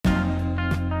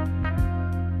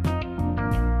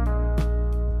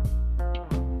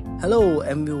Hello,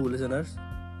 Mview listeners.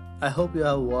 I hope you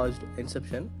have watched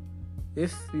Inception.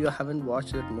 If you haven't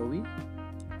watched that movie,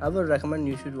 I would recommend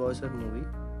you should watch that movie.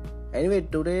 Anyway,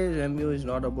 today's Mview is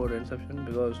not about Inception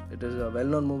because it is a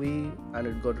well-known movie and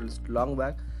it got released long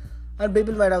back, and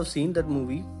people might have seen that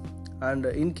movie. And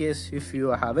in case if you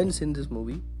haven't seen this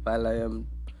movie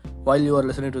while you are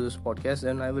listening to this podcast,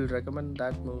 then I will recommend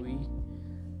that movie.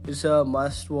 It's a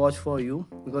must watch for you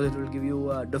because it will give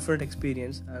you a different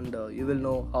experience, and you will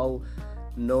know how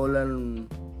Nolan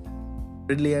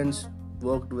brilliance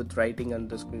worked with writing and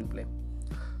the screenplay.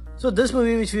 So this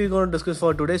movie which we're going to discuss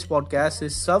for today's podcast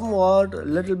is somewhat a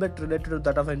little bit related to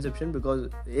that of Inception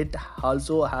because it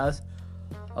also has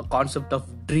a concept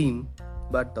of dream,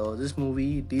 but this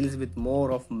movie deals with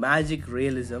more of magic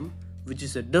realism, which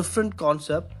is a different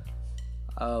concept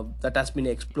that has been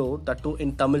explored, that too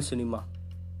in Tamil cinema.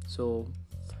 So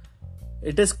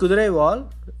it is Kuthiraivaal.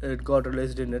 It got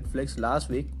released in Netflix last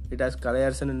week. It has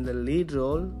Kalayasan in the lead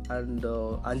role and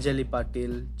Anjali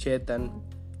Patil, Chetan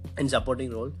in supporting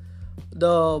role.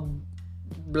 The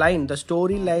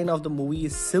storyline of the movie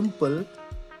is simple,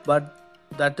 but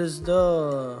that is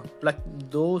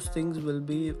those things will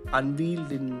be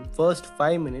unveiled in first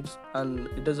 5 minutes, and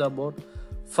it is about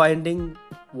finding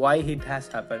why it has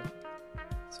happened.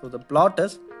 So the plot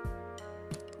is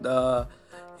the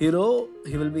hero,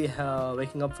 he will be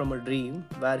waking up from a dream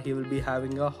where he will be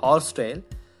having a horse tail,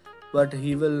 but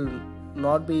he will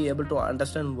not be able to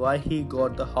understand why he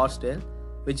got the horse tail,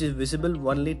 which is visible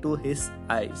only to his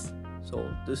eyes. So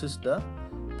this is the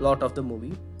plot of the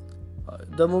movie.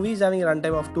 The movie is having a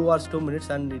runtime of 2 hours 2 minutes,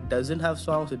 and it doesn't have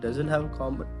songs, it doesn't have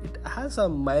comedy. It has a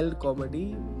mild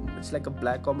comedy. It's like a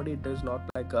black comedy. It is not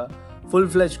like a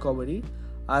full-fledged comedy,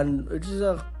 and it is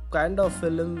a kind of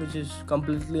film which is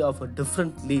completely of a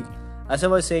different league. As I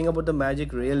was saying about the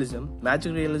magic realism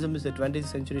is the 20th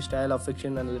century style of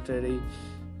fiction and literary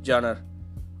genre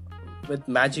with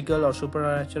magical or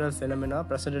supernatural phenomena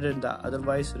presented in the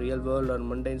otherwise real world or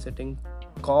mundane setting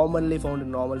commonly found in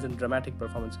novels and dramatic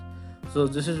performances. So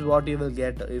this is what you will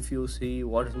get if you see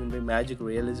what is meant by magic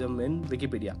realism in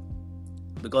Wikipedia,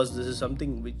 because this is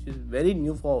something which is very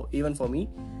new even for me.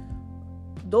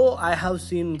 Though I have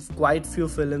seen quite few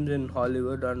films in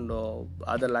Hollywood and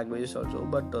other languages also,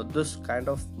 but this kind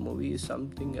of movie is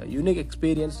something a unique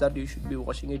experience that you should be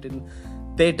watching it in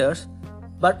theaters.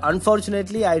 But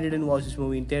unfortunately, I didn't watch this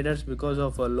movie in theaters because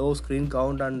of a low screen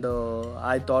count, and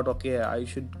I thought, okay, I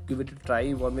should give it a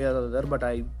try one way or the other, but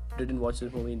I didn't watch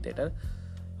this movie in theater.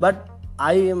 But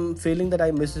I am feeling that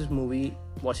I miss this movie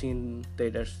watching in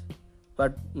theaters.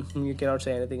 But you cannot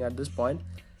say anything at this point.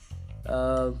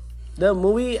 The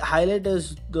movie highlight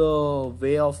is the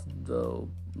way of the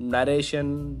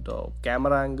narration, the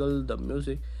camera angle, the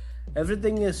music.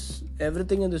 Everything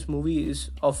in this movie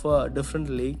is of a different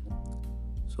league.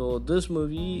 So this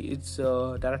movie it's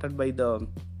directed by the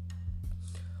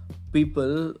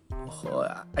people.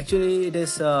 Actually, it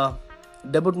is a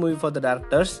debut movie for the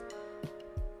directors.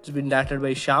 It's been directed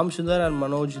by Shyam Sundar and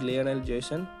Manoj Lionel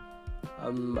Jason,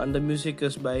 and the music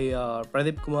is by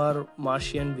Pradeep Kumar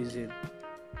Martian Vizir.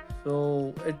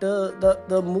 So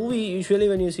the movie, usually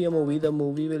when you see a movie, the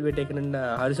movie will be taken in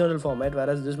a horizontal format,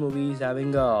 whereas this movie is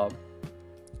having a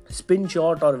spin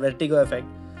shot or vertigo effect,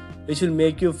 which will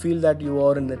make you feel that you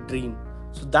are in a dream.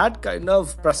 So that kind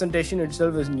of presentation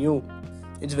itself is new.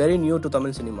 It's very new to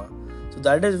Tamil cinema. So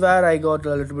that is where I got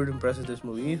a little bit impressed with this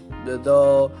movie.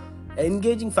 The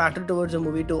engaging factor towards the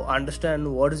movie to understand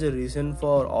what is the reason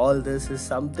for all this is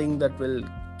something that will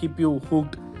keep you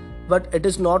hooked. But it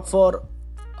is not for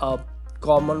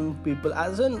common people.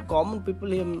 As in common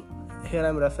people here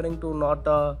I'm referring to not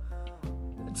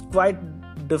it's quite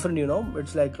different,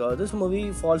 it's like this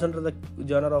movie falls under the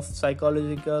genre of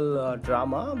psychological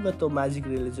drama with a magic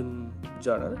realism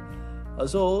genre.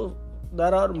 So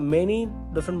there are many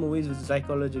different movies with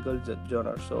psychological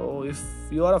genre. So if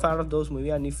you are a fan of those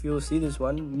movies and if you see this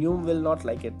one, you will not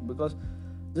like it because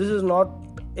this is not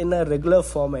in a regular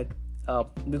format.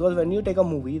 Because when you take a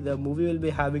movie, the movie will be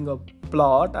having a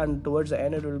plot, and towards the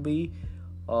end it will be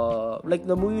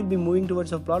the movie will be moving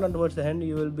towards a plot, and towards the end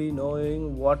you will be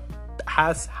knowing what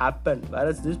has happened.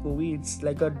 Whereas this movie, it's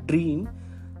like a dream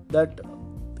that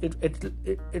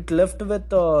it left with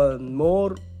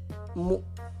more.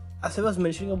 As I was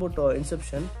mentioning about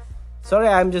Inception. Sorry,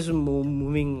 I'm just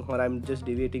moving or I'm just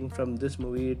deviating from this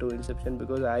movie to Inception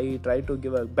because I try to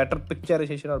give a better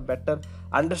picturization or better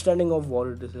understanding of what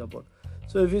it is about.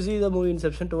 So if you see the movie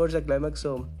Inception towards the climax,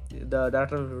 so the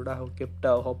director would have kept a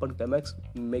open climax,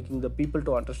 making the people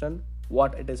to understand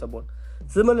what it is about.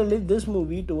 Similarly, this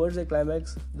movie towards the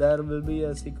climax, there will be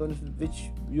a sequence which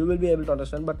you will be able to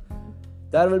understand, but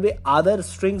there will be other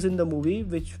strings in the movie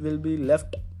which will be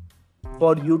left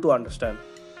for you to understand.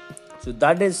 So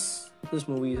that is this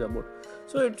movie is about.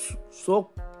 So it's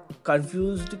so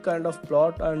confused kind of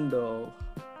plot, and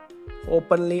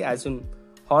openly, as in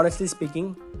honestly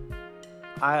speaking,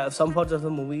 some parts of the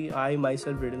movie I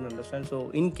myself didn't understand. So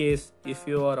in case if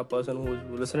you are a person who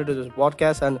is listening to this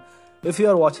podcast, and if you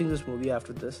are watching this movie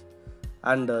after this,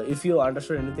 and if you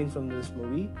understood anything from this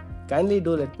movie, kindly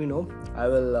do let me know. I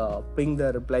will ping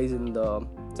the replies in the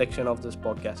section of this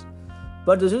podcast.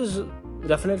 But this is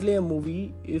definitely a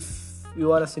movie. If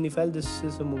you are a cinephile, this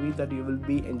is a movie that you will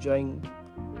be enjoying,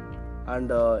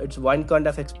 and it's one kind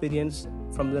of experience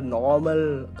from the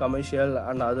normal commercial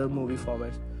and other movie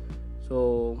formats.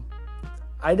 So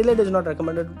ideally it is not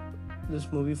recommended,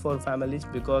 this movie, for families,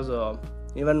 because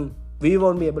even we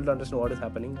won't be able to understand what is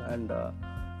happening, and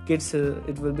kids,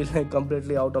 it will be like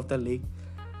completely out of the league.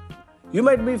 You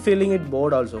might be feeling it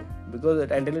bored also, because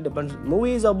it entirely depends.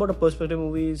 Movie is about a perspective.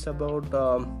 Movie is about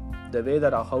the way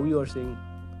that how you are seeing.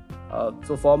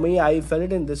 So for me, I felt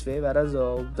it in this way, whereas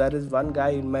there is one guy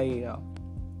in my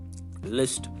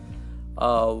list.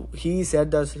 He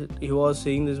said that he was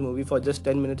seeing this movie for just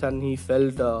 10 minutes, and he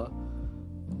felt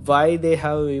why they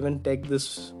have even take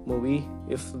this movie.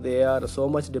 If they are so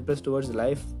much depressed towards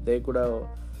life, they could have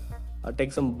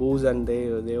take some booze and they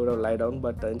would have lie down,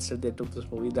 but instead they took this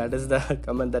movie. That is the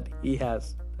comment that he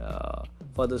has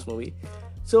for this movie.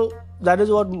 So that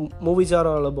is what movies are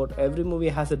all about. Every movie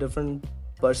has a different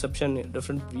perception,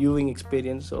 different viewing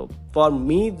experience. So for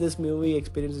me, this movie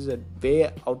experience is a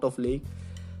way out of league.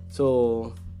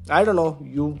 So I don't know,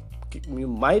 you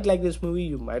might like this movie,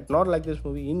 you might not like this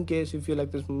movie. In case if you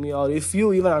like this movie, or if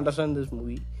you even understand this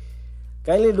movie,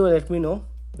 kindly do let me know.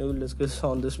 We will discuss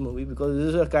on this movie, because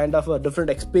this is a kind of a different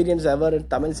experience ever in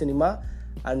Tamil cinema,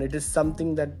 and it is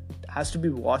something that has to be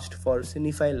watched for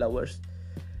cinephile lovers.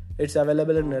 It's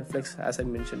available on Netflix, as I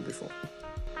mentioned before.